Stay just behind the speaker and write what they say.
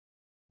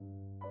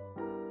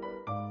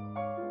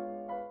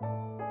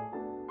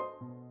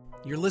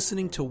You're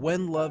listening to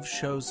When Love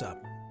Shows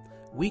Up,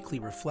 weekly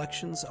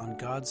reflections on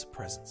God's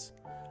presence.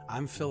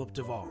 I'm Philip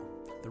DeVaul,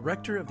 the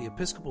Rector of the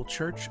Episcopal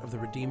Church of the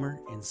Redeemer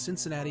in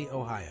Cincinnati,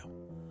 Ohio.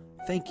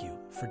 Thank you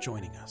for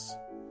joining us.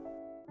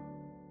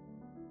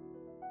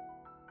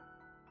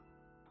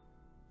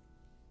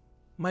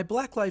 My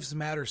Black Lives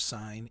Matter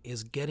sign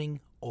is getting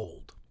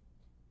old.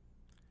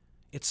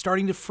 It's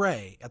starting to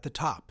fray at the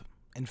top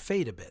and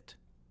fade a bit.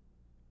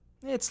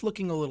 It's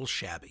looking a little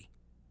shabby.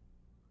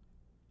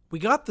 We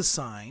got the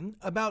sign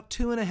about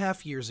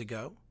 2.5 years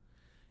ago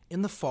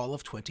in the fall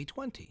of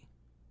 2020.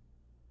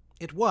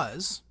 It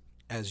was,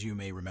 as you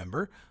may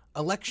remember,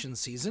 election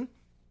season,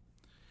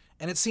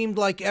 and it seemed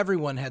like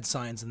everyone had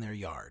signs in their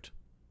yard.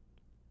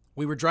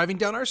 We were driving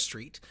down our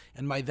street,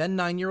 and my then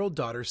 9-year-old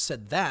daughter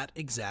said that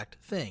exact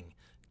thing.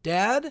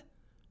 "Dad,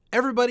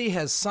 everybody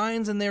has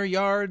signs in their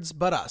yards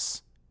but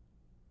us."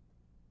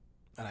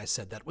 And I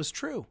said that was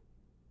true,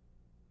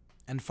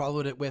 and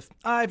followed it with,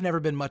 "I've never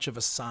been much of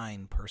a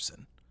sign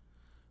person,"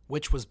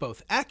 which was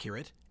both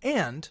accurate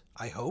and,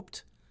 I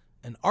hoped,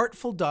 an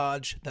artful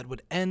dodge that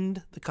would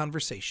end the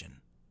conversation.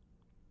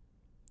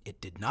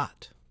 It did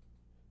not.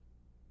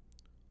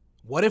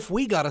 "What if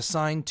we got a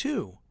sign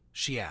too?"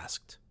 she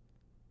asked.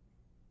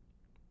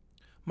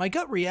 My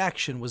gut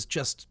reaction was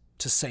just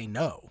to say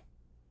no.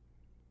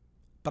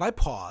 But I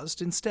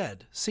paused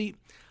instead. See,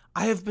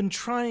 I have been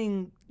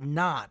trying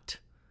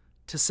not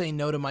to say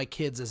no to my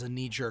kids as a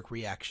knee-jerk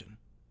reaction.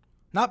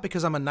 Not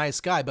because I'm a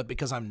nice guy, but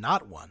because I'm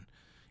not one.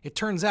 It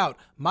turns out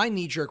my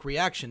knee-jerk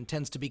reaction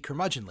tends to be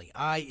curmudgeonly.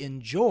 I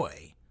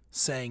enjoy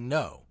saying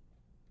no.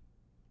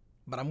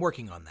 But I'm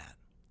working on that.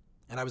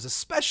 And I was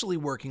especially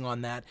working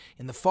on that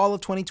in the fall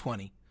of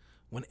 2020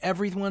 when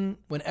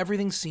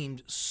everything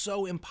seemed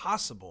so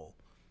impossible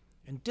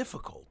and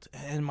difficult,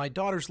 and my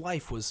daughter's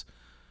life was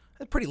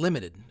pretty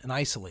limited and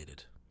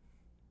isolated.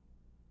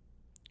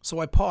 So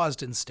I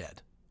paused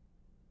instead.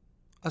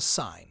 A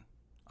sign,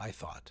 I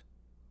thought.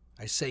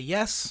 I say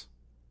yes,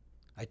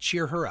 I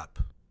cheer her up.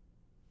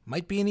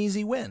 Might be an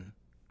easy win.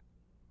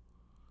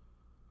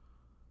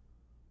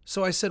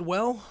 So I said,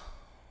 well,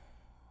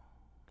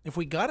 if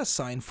we got a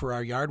sign for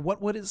our yard, what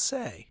would it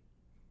say?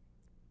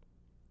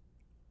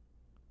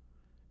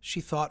 She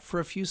thought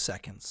for a few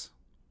seconds,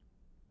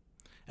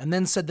 and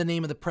then said the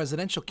name of the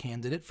presidential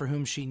candidate for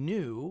whom she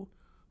knew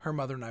her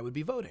mother and I would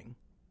be voting.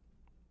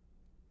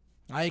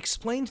 I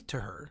explained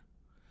to her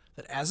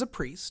that as a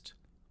priest,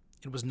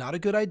 it was not a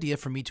good idea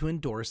for me to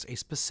endorse a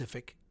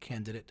specific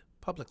candidate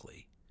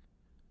publicly.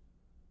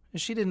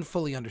 She didn't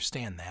fully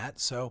understand that,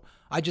 so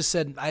I just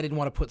said I didn't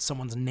want to put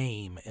someone's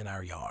name in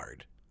our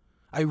yard.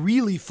 I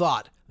really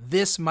thought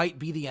this might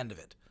be the end of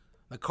it.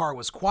 The car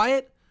was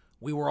quiet,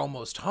 we were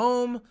almost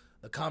home,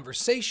 the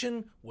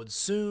conversation would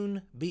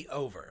soon be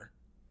over.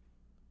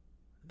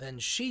 Then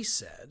she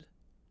said,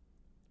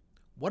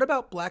 "What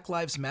about Black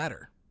Lives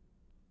Matter?"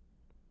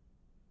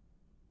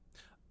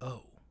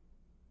 Oh.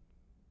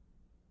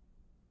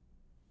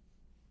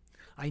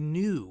 I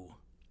knew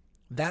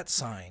that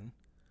sign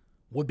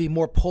would be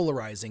more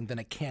polarizing than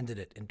a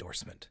candidate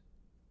endorsement.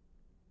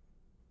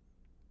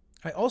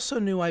 I also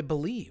knew I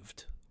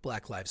believed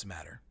Black Lives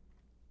Matter.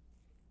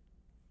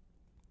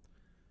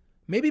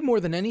 Maybe more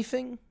than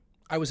anything,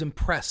 I was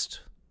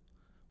impressed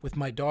with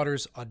my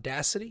daughter's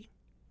audacity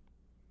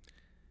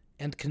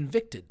and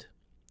convicted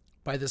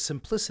by the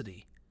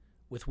simplicity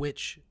with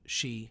which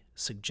she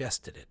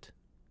suggested it.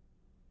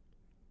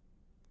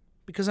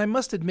 Because I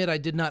must admit I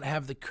did not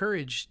have the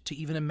courage to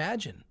even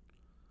imagine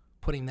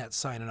putting that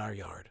sign in our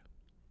yard.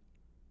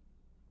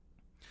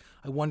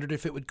 I wondered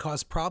if it would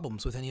cause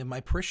problems with any of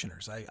my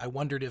parishioners. I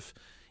wondered if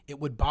it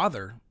would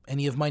bother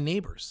any of my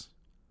neighbors.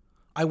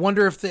 I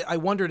wondered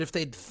if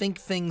they'd think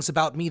things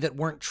about me that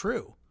weren't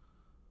true.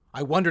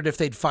 I wondered if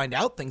they'd find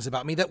out things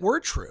about me that were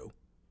true.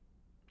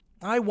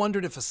 I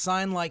wondered if a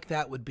sign like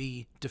that would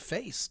be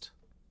defaced.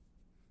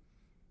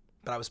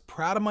 But I was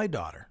proud of my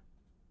daughter.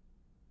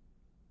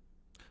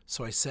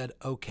 So I said,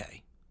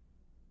 okay.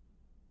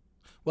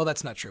 Well,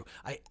 that's not true.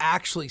 I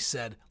actually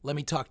said, let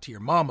me talk to your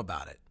mom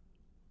about it.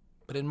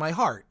 But in my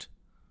heart,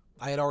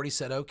 I had already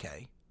said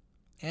okay,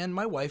 and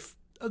my wife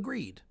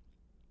agreed.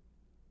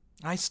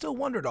 I still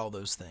wondered all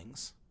those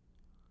things,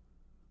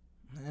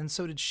 and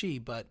so did she,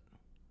 but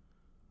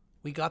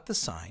we got the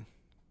sign,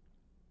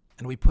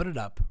 and we put it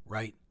up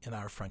right in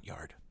our front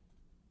yard.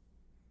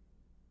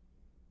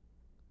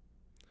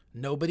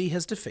 Nobody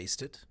has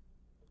defaced it.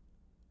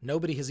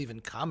 Nobody has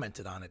even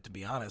commented on it, to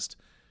be honest,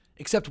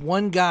 except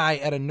one guy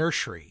at a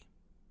nursery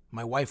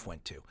my wife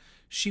went to.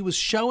 She was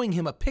showing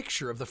him a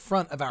picture of the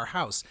front of our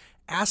house,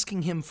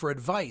 asking him for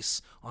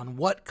advice on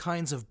what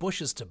kinds of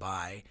bushes to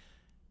buy,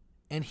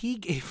 and he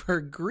gave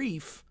her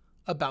grief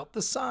about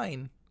the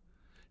sign,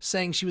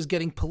 saying she was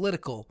getting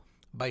political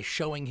by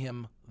showing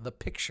him the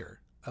picture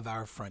of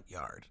our front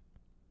yard.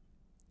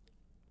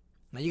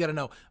 Now you got to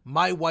know,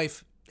 my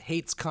wife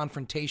hates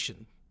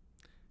confrontation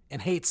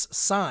and hates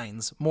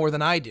signs more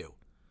than I do.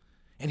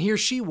 And here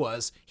she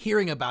was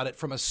hearing about it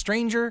from a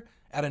stranger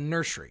at a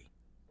nursery.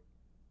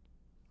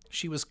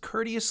 She was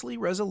courteously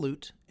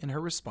resolute in her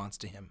response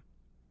to him.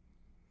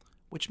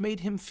 which made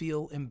him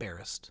feel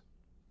embarrassed.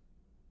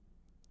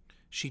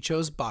 She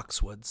chose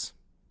boxwoods,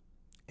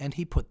 and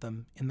he put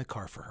them in the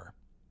car for her.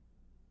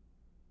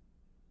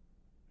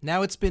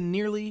 Now it's been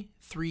nearly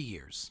 3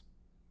 years,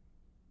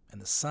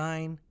 and the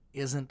sign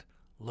isn't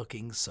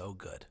looking so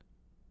good.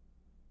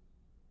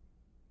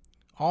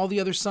 All the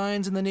other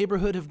signs in the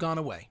neighborhood have gone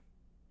away,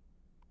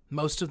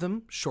 most of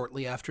them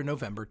shortly after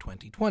November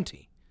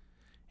 2020.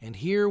 And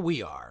here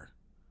we are,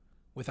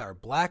 with our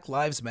Black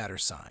Lives Matter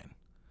sign,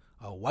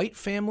 a white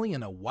family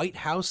in a white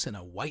house in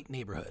a white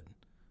neighborhood.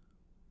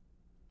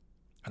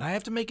 And I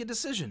have to make a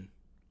decision.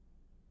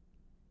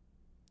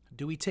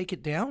 Do we take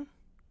it down?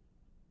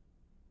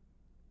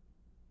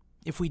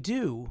 If we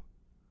do,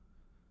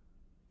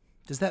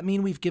 does that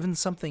mean we've given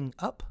something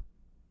up?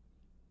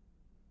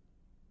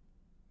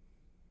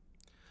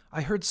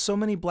 I heard so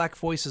many black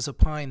voices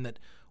opine that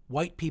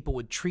white people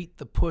would treat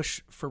the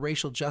push for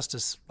racial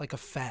justice like a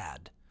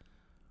fad,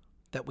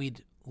 that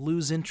we'd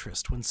lose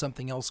interest when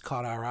something else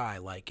caught our eye,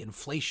 like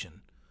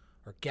inflation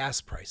or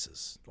gas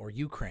prices or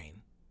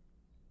Ukraine.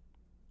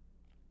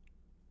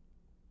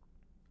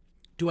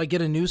 Do I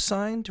get a new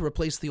sign to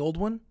replace the old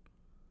one?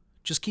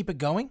 Just keep it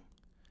going?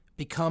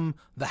 Become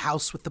the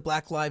house with the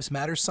Black Lives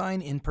Matter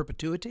sign in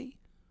perpetuity?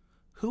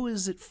 Who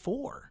is it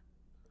for?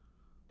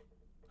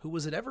 Who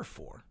was it ever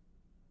for?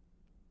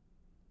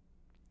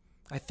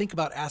 I think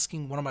about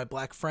asking one of my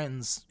black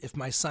friends if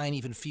my sign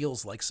even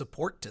feels like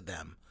support to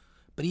them.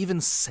 But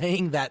even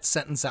saying that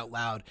sentence out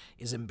loud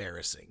is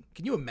embarrassing.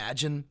 Can you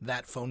imagine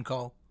that phone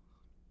call?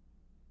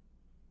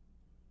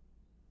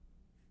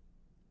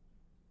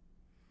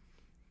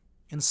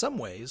 In some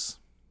ways,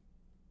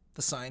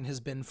 the sign has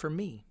been for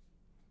me,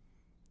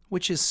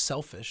 which is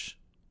selfish,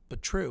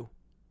 but true.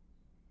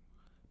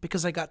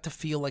 Because I got to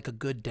feel like a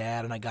good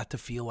dad, and I got to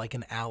feel like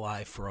an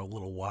ally for a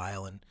little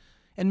while,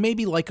 and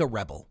maybe like a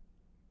rebel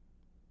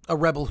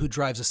who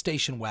drives a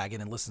station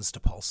wagon and listens to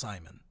Paul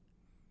Simon.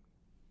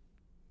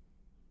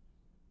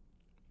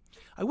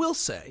 I will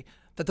say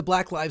that the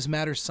Black Lives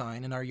Matter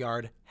sign in our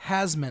yard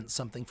has meant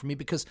something for me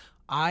because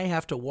I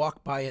have to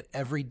walk by it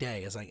every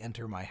day as I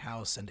enter my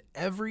house, and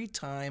every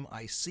time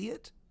I see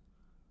it,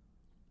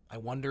 I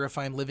wonder if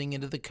I'm living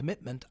into the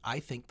commitment I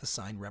think the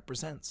sign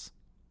represents.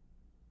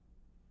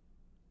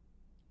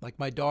 Like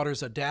my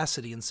daughter's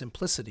audacity and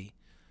simplicity,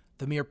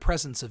 the mere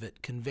presence of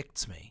it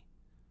convicts me.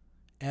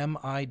 Am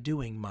I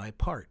doing my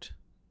part?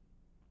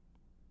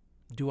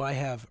 Do I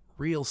have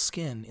real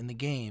skin in the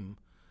game,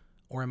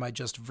 or am I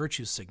just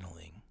virtue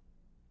signaling?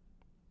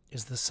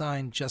 Is the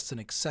sign just an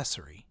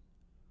accessory,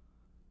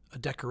 a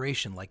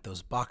decoration like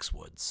those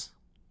boxwoods?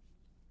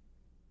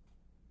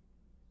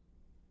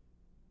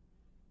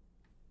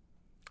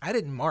 I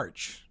didn't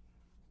march.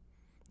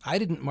 I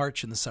didn't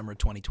march in the summer of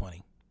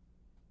 2020.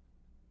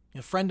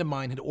 A friend of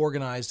mine had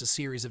organized a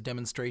series of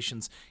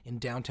demonstrations in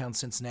downtown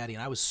Cincinnati,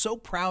 and I was so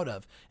proud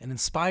of and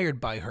inspired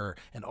by her.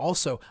 And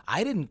also,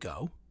 I didn't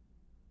go.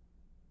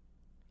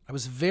 I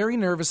was very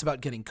nervous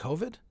about getting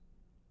COVID,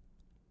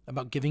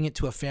 about giving it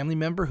to a family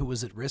member who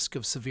was at risk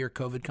of severe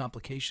COVID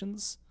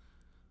complications.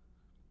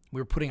 We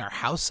were putting our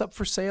house up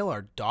for sale,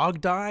 our dog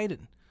died,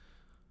 and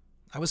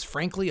I was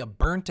frankly a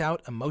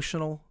burnt-out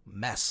emotional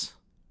mess.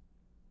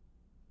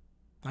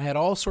 I had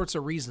all sorts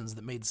of reasons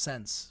that made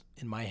sense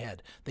in my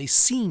head. They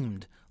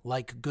seemed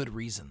like good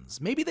reasons.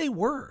 Maybe they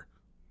were.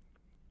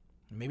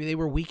 Maybe they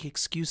were weak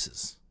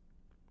excuses.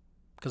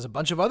 Because a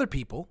bunch of other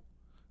people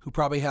who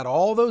probably had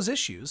all those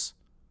issues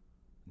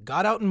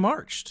got out and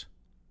marched.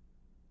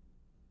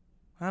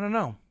 I don't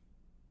know.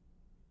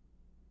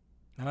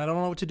 And I don't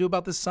know what to do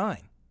about this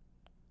sign.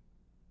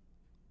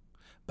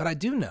 But I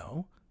do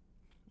know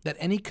that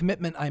any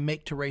commitment I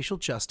make to racial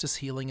justice,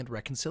 healing, and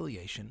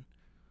reconciliation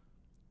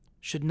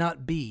should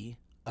not be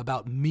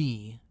about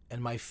me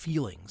and my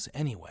feelings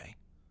anyway.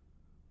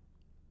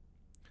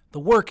 The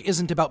work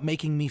isn't about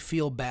making me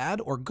feel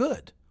bad or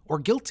good or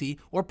guilty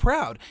or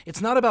proud. It's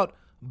not about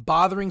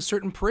bothering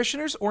certain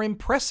parishioners or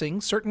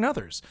impressing certain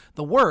others.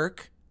 The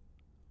work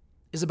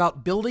is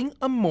about building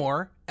a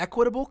more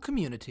equitable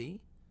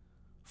community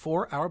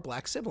for our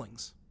black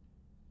siblings.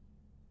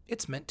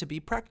 It's meant to be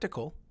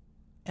practical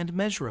and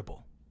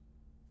measurable.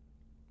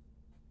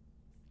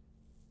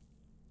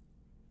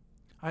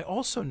 I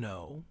also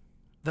know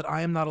that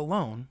I am not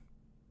alone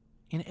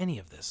in any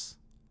of this.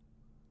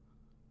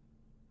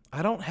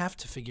 I don't have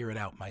to figure it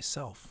out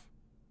myself,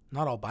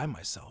 not all by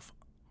myself.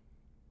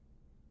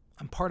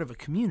 I'm part of a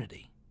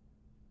community.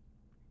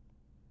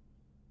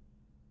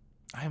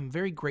 I am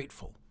very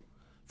grateful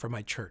for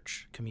my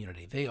church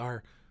community. They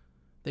are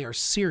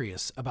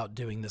serious about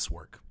doing this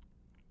work.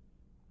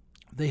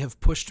 They have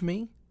pushed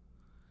me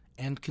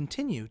and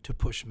continue to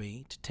push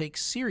me to take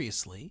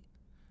seriously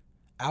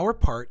our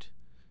part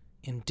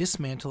in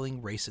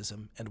dismantling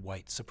racism and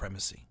white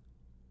supremacy.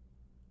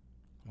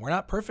 We're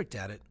not perfect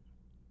at it,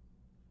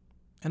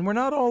 and we're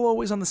not all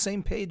always on the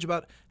same page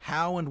about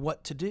how and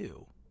what to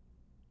do.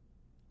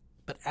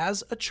 But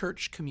as a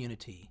church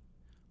community,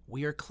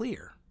 we are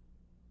clear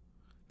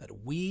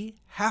that we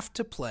have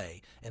to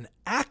play an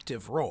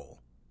active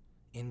role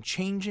in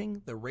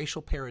changing the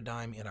racial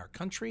paradigm in our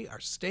country, our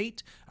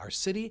state, our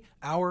city,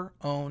 our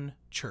own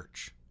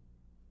church.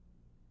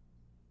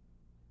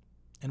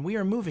 And we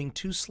are moving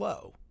too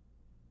slow,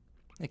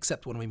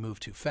 except when we move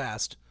too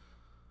fast.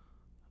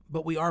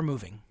 But we are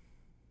moving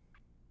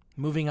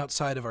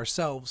outside of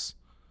ourselves,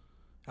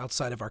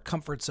 outside of our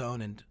comfort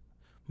zone, and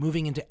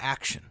moving into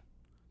action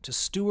to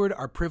steward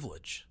our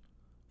privilege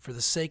for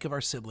the sake of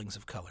our siblings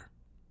of color.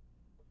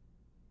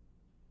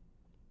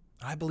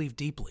 I believe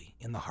deeply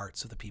in the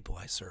hearts of the people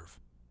I serve.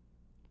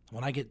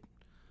 When I get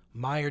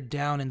mired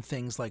down in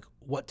things like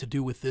what to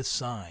do with this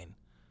sign,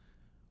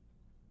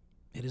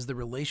 it is the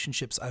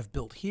relationships I've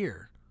built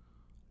here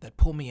that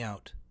pull me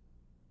out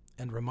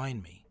and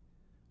remind me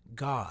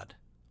God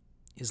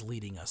is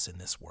leading us in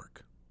this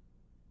work.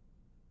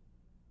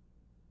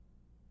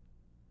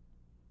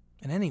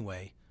 And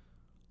anyway,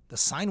 the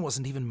sign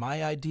wasn't even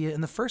my idea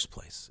in the first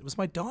place. It was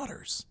my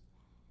daughter's.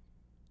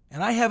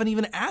 And I haven't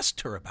even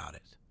asked her about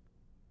it.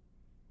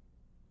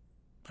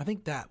 I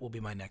think that will be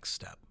my next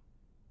step.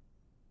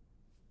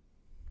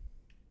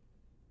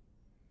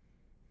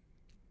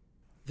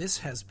 This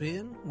has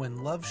been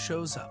When Love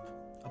Shows Up,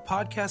 a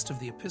podcast of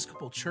the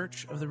Episcopal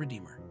Church of the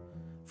Redeemer.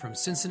 From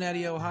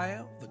Cincinnati,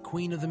 Ohio, the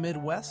Queen of the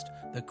Midwest,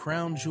 the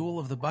crown jewel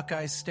of the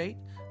Buckeye State,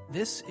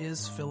 this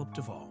is Philip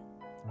DeVaul.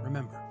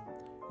 Remember,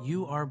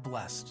 you are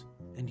blessed,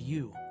 and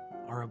you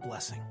are a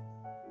blessing.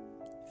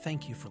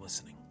 Thank you for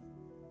listening.